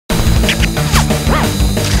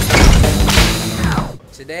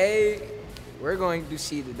Today, we're going to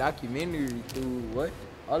see the documentary through what?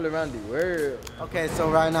 All around the world. Okay, so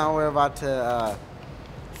right now we're about to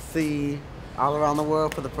see All Around the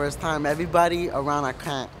World for the first time. Everybody around our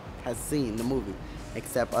camp has seen the movie,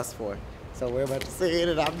 except us four. So we're about to see it,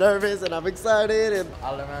 and I'm nervous, and I'm excited, and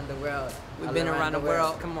All around the world. We've been around the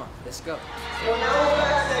world. Come on, let's go. well, now we're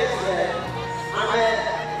backstage today. I'm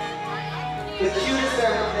at the cutest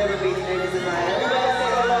girl I've never been in this in my head. Everybody say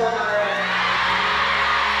hello on our end.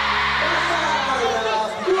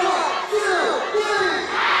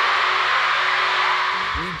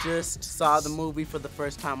 We just saw the movie for the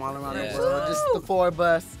first time all around the world, just the four of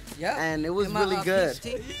us, and it was really good.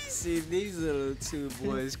 See, these little two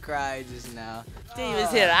boys cried just now. Steve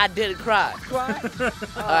is here. I didn't cry. Cry?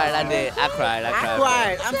 Alright, I did. I cried. I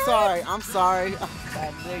cried. I'm sorry.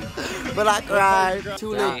 But I cried.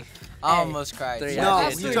 Too late. I almost cried. No,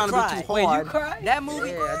 you're trying to be too hard. Wait, you cried? That movie?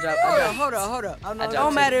 Yeah, Hold up. It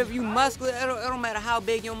don't matter if you muscular. It don't matter how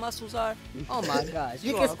big your muscles are. Oh my gosh.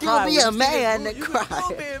 You can still be a man and cry.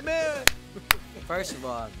 First of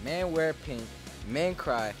all, men wear pink, men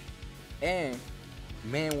cry, and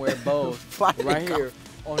men wear bows right here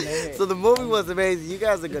on their head. So the movie was amazing. You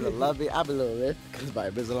guys are going to love it. I'm a little lit because by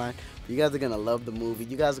Invisalign. You guys are going to love the movie.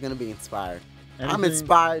 You guys are going to be inspired. I'm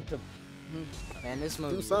inspired to Man, this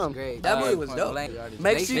movie was something. great. That movie was dope.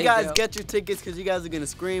 Make sure you guys get your tickets because you guys are going to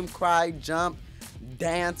scream, cry, jump,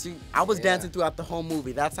 dance. I was dancing throughout the whole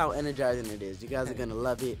movie. That's how energizing it is. You guys are going to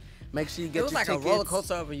love it. Make sure you get your tickets. It was like a roller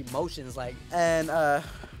coaster of emotions. Like, and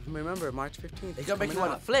remember, March 15th. it's going to make you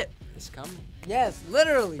want to flip. It's coming. Yes,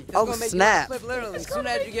 literally. It's Oh, gonna make snap. you flip, literally. As soon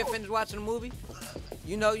as you get finished watching the movie,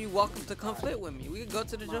 you know you welcome to come flip with me. We can go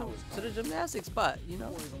to the gym, to the gymnastics spot, you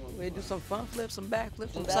know. We do some front flips, some back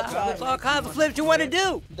flips, some side flips, all kinds of flips you want to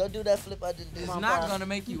do. Don't do that flip I just did. It's not going to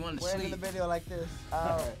make you want to We're in sleep. the video like this.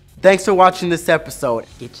 Thanks for watching this episode.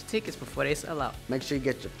 Get your tickets before they sell out. Make sure you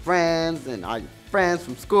get your friends and all your friends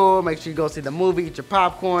from school. Make sure you go see the movie, eat your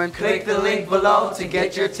popcorn. Click the link below to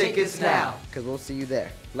get your tickets now. Because we'll see you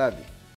there. Love you.